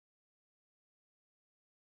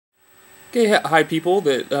Okay, hi people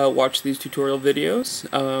that watch these tutorial videos.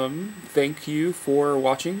 Thank you for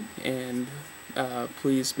watching, and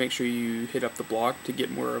please make sure you hit up the blog to get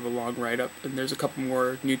more of a long write-up. And there's a couple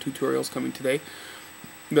more new tutorials coming today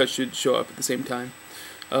that should show up at the same time.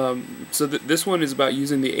 So this one is about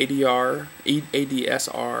using the ADSR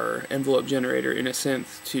envelope generator in a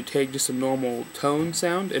synth to take just a normal tone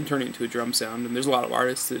sound and turn it into a drum sound. And there's a lot of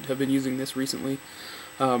artists that have been using this recently.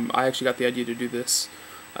 I actually got the idea to do this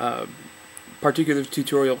particular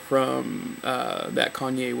tutorial from that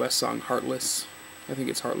Kanye West song, Heartless. I think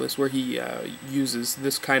it's Heartless, where he uses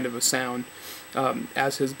this kind of a sound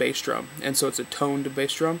as his bass drum. And so it's a toned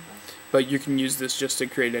bass drum, but you can use this just to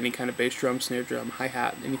create any kind of bass drum, snare drum,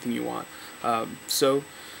 hi-hat, anything you want.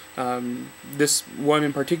 This one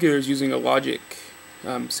in particular is using a Logic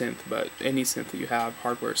synth, but any synth that you have,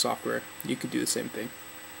 hardware, software, you could do the same thing.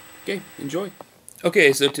 Okay, enjoy.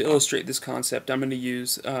 Okay, so to illustrate this concept, I'm going to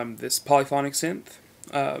use this polyphonic synth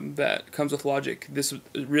that comes with Logic. This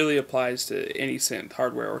really applies to any synth,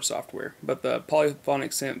 hardware or software. But the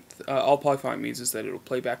polyphonic synth, all polyphonic means is that it will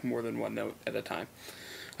play back more than one note at a time.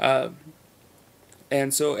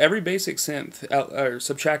 And so every basic synth, or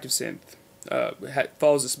subtractive synth,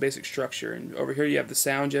 follows this basic structure. And over here you have the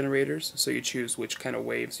sound generators, so you choose which kind of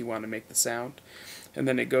waves you want to make the sound. And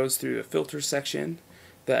then it goes through a filter section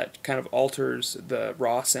that kind of alters the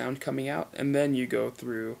raw sound coming out, and then you go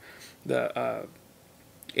through the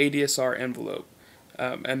ADSR envelope,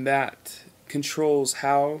 and that controls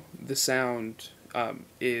how the sound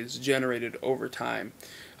is generated over time.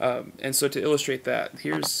 And so to illustrate that,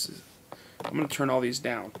 I'm going to turn all these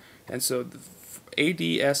down. And so the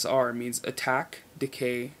ADSR means attack,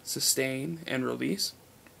 decay, sustain, and release.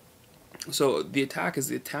 So the attack is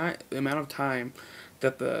the amount of time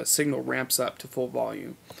that the signal ramps up to full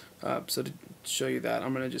volume. So to show you that,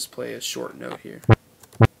 I'm going to just play a short note here.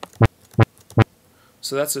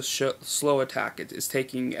 So that's a slow attack. It's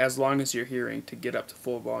taking as long as you're hearing to get up to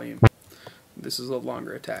full volume. This is a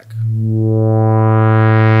longer attack.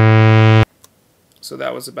 So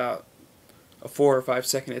that was about a 4 or 5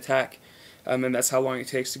 second attack, and then that's how long it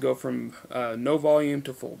takes to go from no volume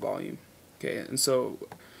to full volume. Okay, and so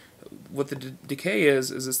what the decay is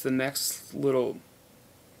it's the next little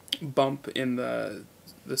bump in the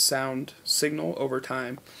sound signal over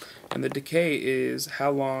time, and the decay is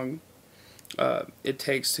how long it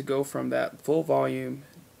takes to go from that full volume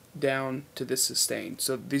down to this sustain.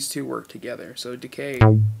 So these two work together. So decay,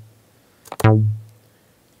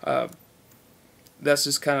 that's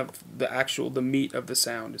just kind of the meat of the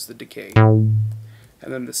sound is the decay, and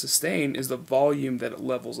then the sustain is the volume that it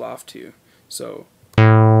levels off to. So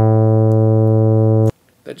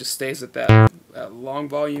that just stays at that long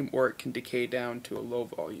volume, or it can decay down to a low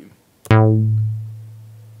volume, and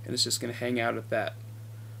it's just going to hang out at that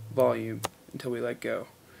volume until we let go.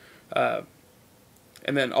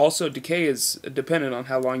 And then also decay is dependent on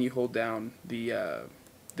how long you hold down the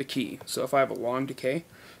key. So if I have a long decay,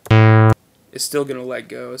 it's still going to let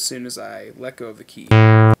go as soon as I let go of the key.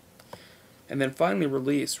 And then finally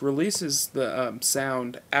release. Release is the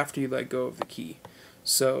sound after you let go of the key.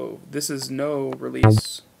 So this is no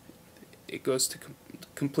release. It goes to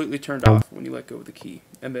completely turned off when you let go of the key.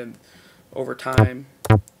 And then over time,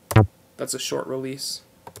 that's a short release,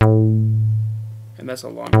 and that's a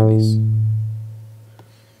long release.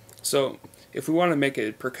 So if we want to make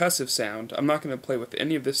a percussive sound, I'm not going to play with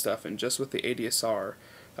any of this stuff and just with the ADSR.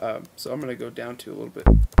 So I'm going to go down to a little bit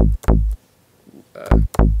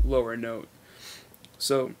lower note.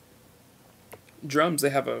 So drums, they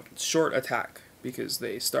have a short attack because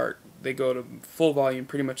they go to full volume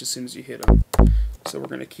pretty much as soon as you hit them. So we're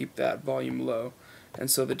going to keep that volume low. And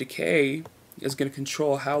so the decay is going to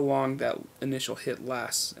control how long that initial hit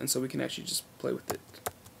lasts. And so we can actually just play with it.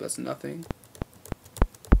 That's nothing.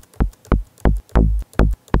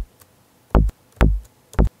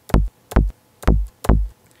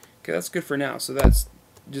 Okay, that's good for now. So that's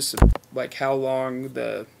just like how long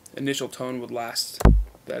the initial tone would last,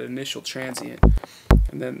 that initial transient.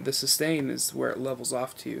 And then the sustain is where it levels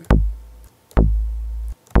off to.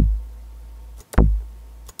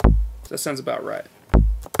 So that sounds about right.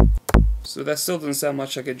 So that still doesn't sound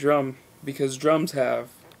much like a drum, because drums have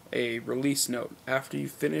a release note. After you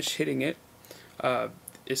finish hitting it,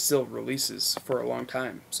 it still releases for a long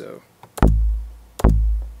time. So,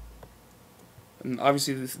 and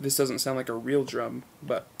obviously this doesn't sound like a real drum,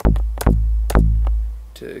 but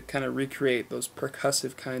to kind of recreate those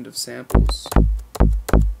percussive kind of samples.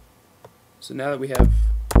 So now that we have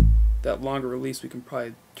that longer release, we can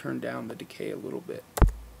probably turn down the decay a little bit.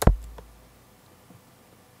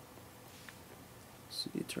 So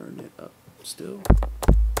you turn it up still.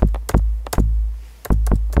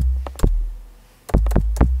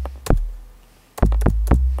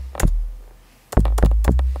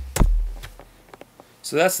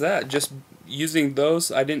 So that's that. Just using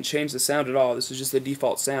those, I didn't change the sound at all. This is just the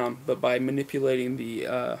default sound, but by manipulating the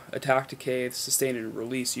attack, decay, sustain, and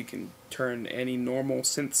release, you can turn any normal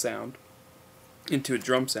synth sound into a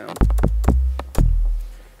drum sound.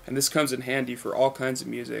 And this comes in handy for all kinds of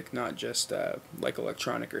music, not just like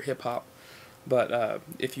electronic or hip-hop, but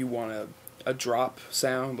if you want a drop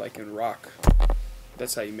sound, like in rock,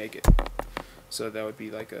 that's how you make it. So that would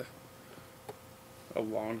be like a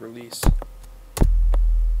long release.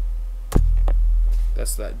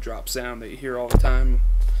 That's that drop sound that you hear all the time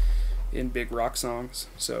in big rock songs.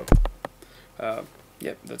 So,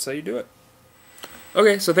 yep, that's how you do it.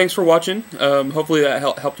 Okay, so thanks for watching. Hopefully that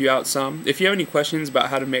helped you out some. If you have any questions about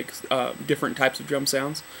how to make different types of drum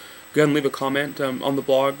sounds, go ahead and leave a comment on the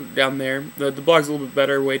blog down there. The blog's a little bit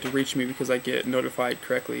better way to reach me because I get notified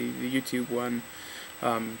correctly. The YouTube one,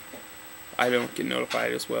 I don't get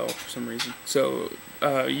notified as well for some reason. So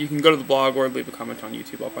you can go to the blog or leave a comment on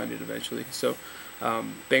YouTube. I'll find it eventually. So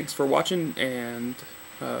thanks for watching, and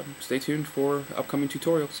stay tuned for upcoming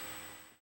tutorials.